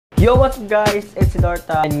Yo, what's up guys? It's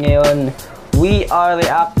Dorta. And ngayon, we are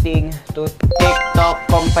reacting to TikTok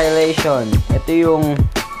compilation. Ito yung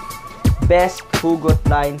best hugot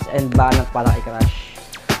lines and banat para kay Crush.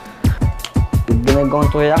 We're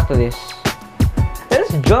going to react to this.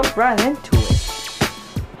 Let's jump right into it.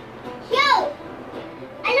 Yo!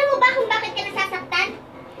 Alam mo ba kung bakit ka nasasaktan?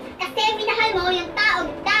 Kasi minahal mo yung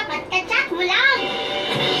taong dapat ka-chat mo lang!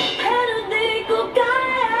 Pero di ko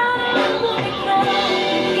kaya,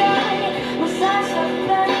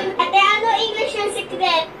 masasaktan. Ate, ano English yung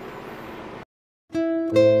secret?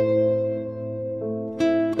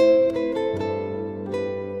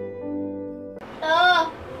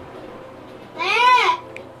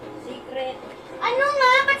 Secret. Ano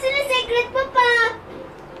nga? Ba't sila-secret pa pa?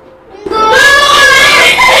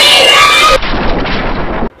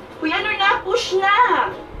 Uy, ano na? Push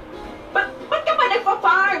na! Ba't ka pa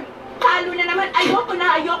nagpa-farm? Talo na naman.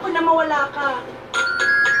 Ayoko na mawala ka.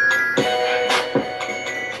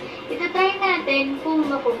 Itatry natin kung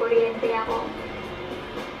makukuryente ako.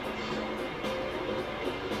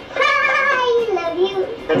 I love you!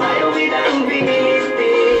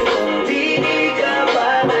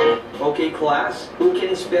 Okay, class, who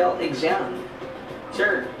can spell exam?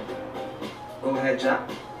 Sir. Go ahead, Jack.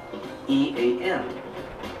 E-A-M.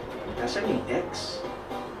 Nasaan yung X?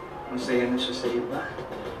 Masaya na siya sa iba.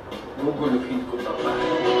 Guguluhin ko pa ba?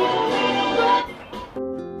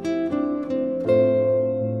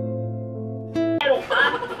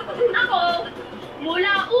 Ako,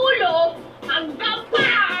 mula ulo hanggang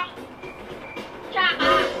paa.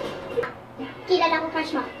 Tsaka, Kilala ko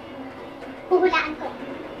crush mo. Huhulaan ko.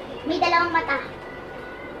 May dalawang mata.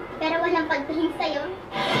 Pero walang pagtingin sa'yo.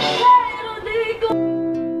 pero di ko...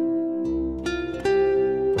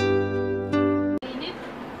 Init.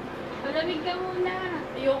 Malamig ka muna.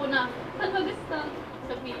 Ayoko na. Saan ba gusto?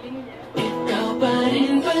 Sa feeling niya. Ikaw pa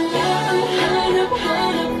rin pala ang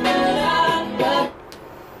hanap-hanap para.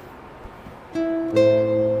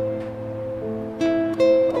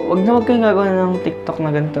 Huwag kayong gagawa ng TikTok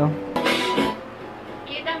na ganito.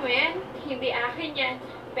 Kita mo yan? Hindi akin yan.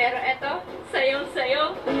 Pero eto,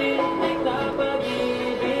 sayo-sayo.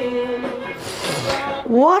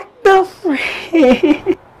 What the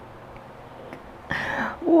frick?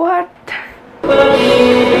 What?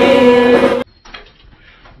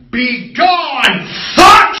 Be gone,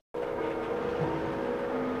 fuck!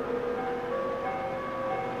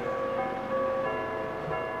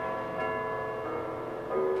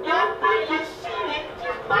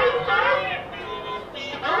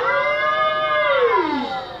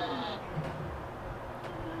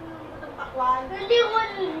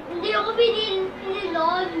 Hindi ako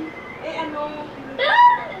pinilon. Eh ano?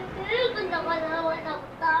 Gusto ko na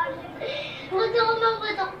mag-doktor. Gusto ko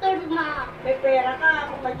mag-doktor, ma. May pera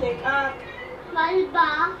ka kung ma-check up. Mahal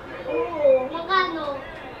ba? Oo, Magkano?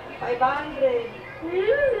 500.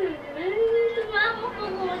 Sumama ko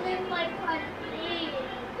muna yung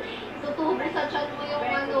 500. Tutubo sa chan mo yung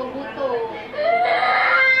ano, buto.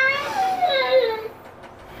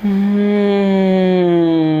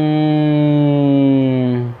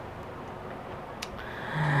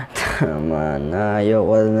 Tama na,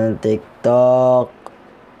 ayoko na ng TikTok.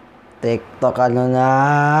 TikTok ano na?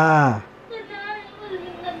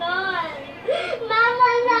 Mama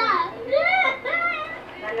na!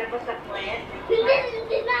 Lalabas sa kwet.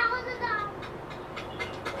 Hindi na ako na.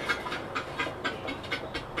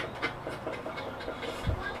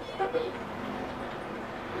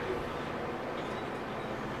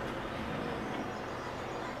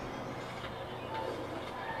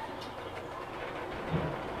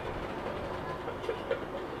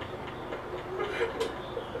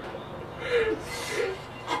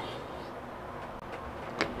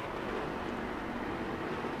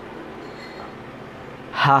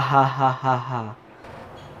 Ha ha ha ha ha.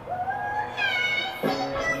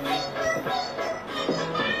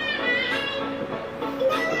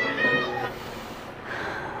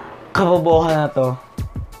 Kabobohan na to.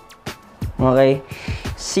 Okay?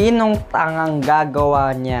 Sinong tangang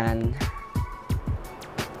gagawa niyan?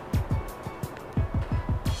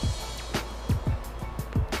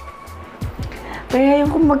 Kaya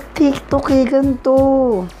yung kung mag-TikTok eh, ganito.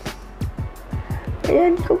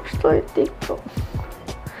 Kaya hindi ko gusto yung TikTok.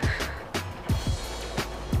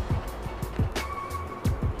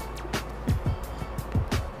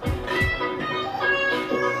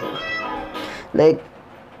 Like,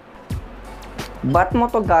 ba't mo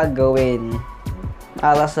to gagawin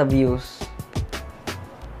para sa views?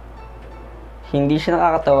 Hindi siya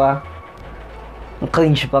nakakatawa. Ang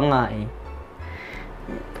cringe pa nga eh.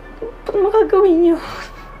 Ba't mo gagawin yun?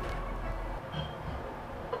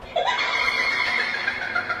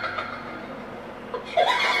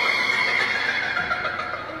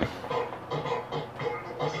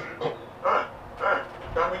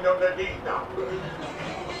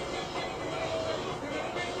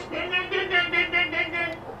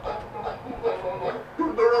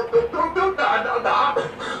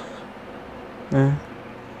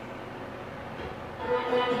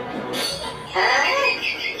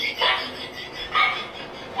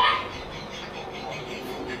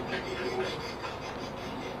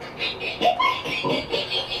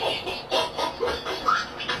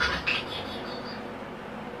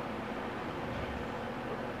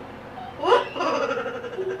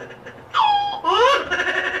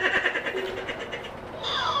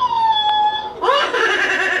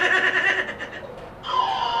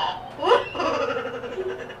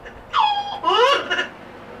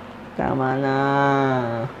 Tama na.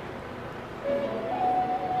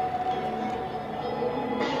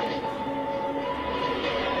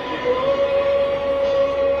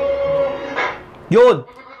 Yun!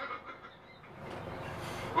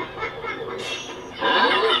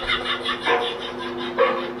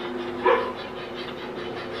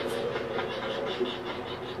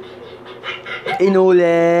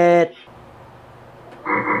 Inulit!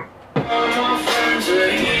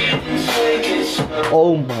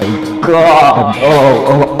 Oh my god!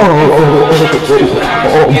 Oh,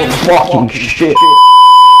 fucking shit!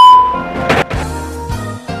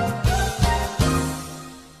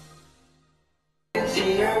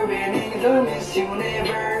 You're winning the Miss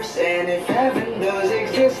Universe, and if heaven does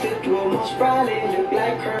exist, it will most probably look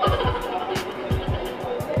like her.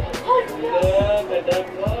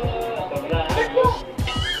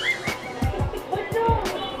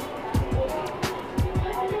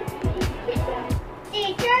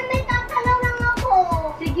 Teacher, may tatanong lang ako.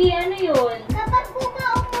 Sige, ano yun? Kapag buka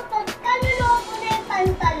umutot, kaluloko na yung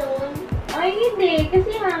pantalon. Ay, hindi.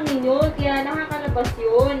 Kasi hangin yun. Kaya nakakalabas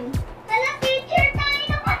yun. Hala, teacher, tayo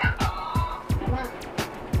na ko. Mama,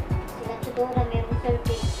 sila Tudora merong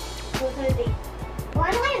service. Full service. O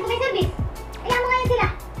ano ngayon, kung may service? Kaya mo ngayon sila.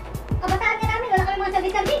 Kabataan nga namin, wala kami mga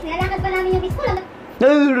service-service. Nilalakad pa namin yung school.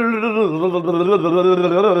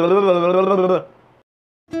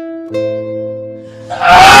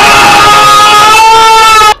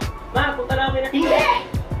 Ma, punta namin na. Hindi!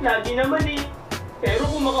 Lagi naman eh. Pero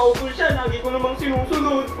kung makaupol siya, lagi ko namang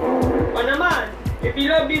sinusunod. Pa naman, if you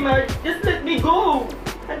love me, Marge, just let me go.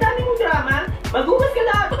 Ang dami mong drama. Magugas ka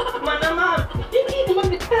lang. Ma naman, hindi naman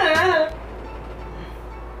kita.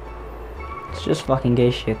 It's just fucking gay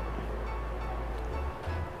shit.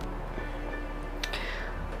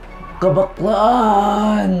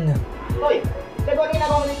 Kabaklaan! Hoy, ano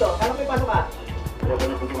ginagawa mo dito? Kano may pasok ka? Ayaw ko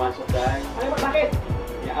na kung pumasok dahil. Ano ba, bakit?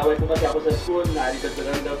 Iaaway ko kasi ako sa school, naaligad ko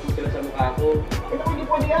lang daw po sila sa mukha ko. Ito hindi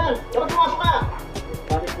pwede yan. Dapat pumasok ka.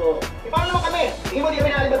 Bakit po? Paano naman kami? Hindi mo di kami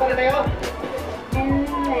naaligad para tayo?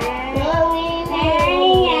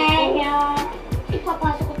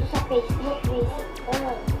 Ipapasok ko to sa Facebook, please.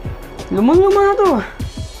 Lumang-luma na to.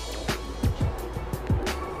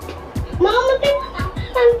 Mama,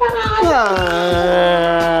 tanta ka kasi.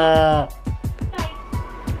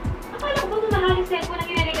 Akala ko ba nung mahaling cellphone na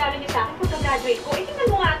ginaregalo niya sa akin kung graduate ko? Eh,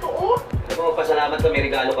 tingnan mo nga to, oh. Sabi mo, pasalamat ka, may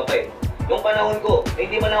regalo ka pa eh. Yung panahon ko, eh,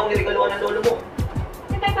 hindi man ako niregaluhan ng lolo mo.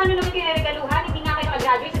 Kasi paano naman kinaregaluhan? Hindi nga kayo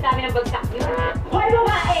nakagraduate sa dami ng bagsak niyo. Hoy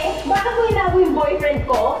babae, baka mo inago yung boyfriend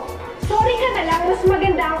ko? Sorry ka na lang, mas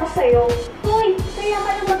maganda ako sa'yo. Hoy, kaya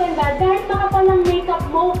ka na maganda dahil makapal ang makeup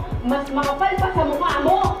mo. Mas makapal pa sa mukha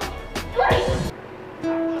mo. Hoy!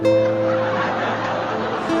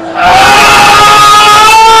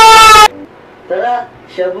 Tara,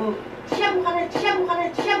 shabu. Shabu ka na, shabu ka na,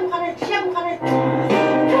 shabu ka na, shabu ka na.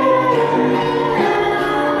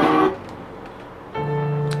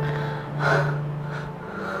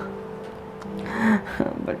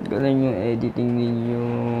 Ba't ganun yung editing ninyo?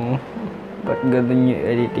 Ba't ganun yung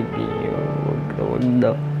editing ninyo?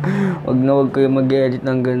 Wag kayo mag-edit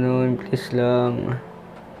ng ganun. Please lang.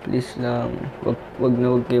 Please lang. Wag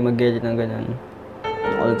kayo mag-edit ng ganun.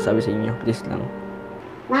 Ako nagsabi sa inyo. Please lang.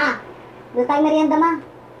 Ma, doon tayo merienda, ma.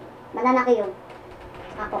 Mananaki yun.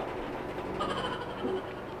 Ako.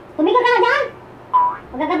 Tumigil ka na dyan!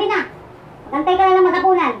 Magagabi na. Magantay ka na lang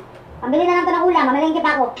maghapunan. Pambili na lang ito ng ulam. Mamalengke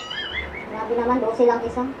pa ako. Grabe naman, 12 lang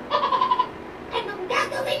isa. Anong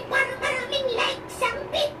gagawin para maraming likes ang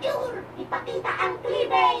picture? Ipakita ang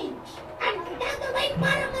cleavage. Anong gagawin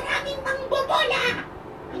para maraming mangbobola?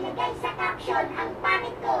 Ilagay sa caption ang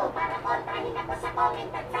pangit ko para kontrahin ako sa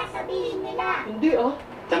comment at sasabihin nila. Hindi ah.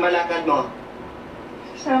 Sa malakad mo.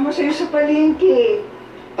 Sama sa'yo sa palengke.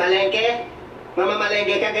 Palengke?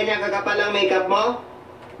 Mamamalengke ka, ganyan kakapal ang makeup mo?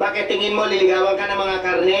 Bakit tingin mo liligawan ka ng mga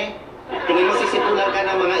karne? Tingin mo sisipulan ka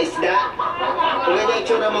ng mga isda? Kung ganyan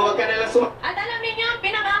itsura mo, huwag ka nalang At alam niyo,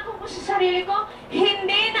 pinangako ko sa sarili ko,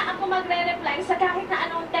 hindi na ako magre-reply sa kahit na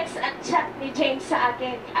anong text at chat ni James sa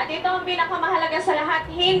akin. At ito ang pinakamahalaga sa lahat,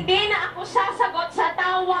 hindi na ako sasagot sa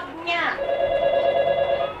tawag niya.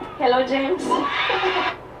 Hello, James.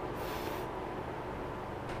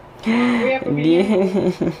 Hindi.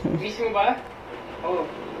 Miss mo ba? Oo.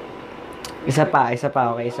 Isa pa.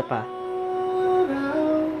 Okay, isa pa.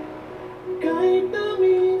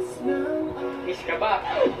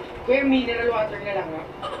 Kuya, mineral water na lang ha.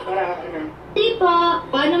 Para ano. Hindi po.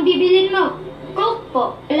 Anong bibilin mo? Coke po.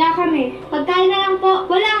 Wala kami. Pagkain na lang po.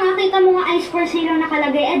 Wala nga, kita mo nga ice for sale ang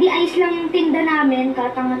nakalagay. Eh di ice lang yung tinda namin.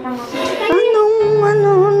 Katanga-tanga.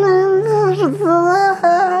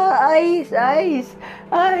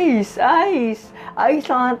 Ice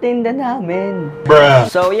lang ang tinda namin.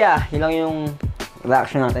 So yeah, yun lang yung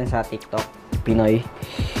reaction natin sa TikTok Pinoy.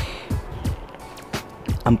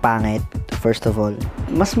 Ang pangit, first of all.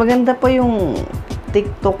 Mas maganda pa yung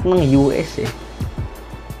TikTok ng US eh,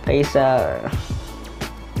 kaysa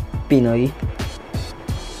Pinoy.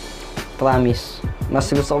 Promise. Mas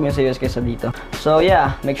gusto ko yung sa US kaysa dito. So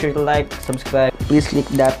yeah, make sure to like, subscribe. Please click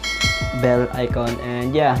that bell icon.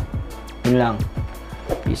 And yeah, yun lang.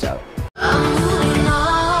 Peace out.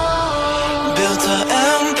 Built an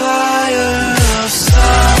empire.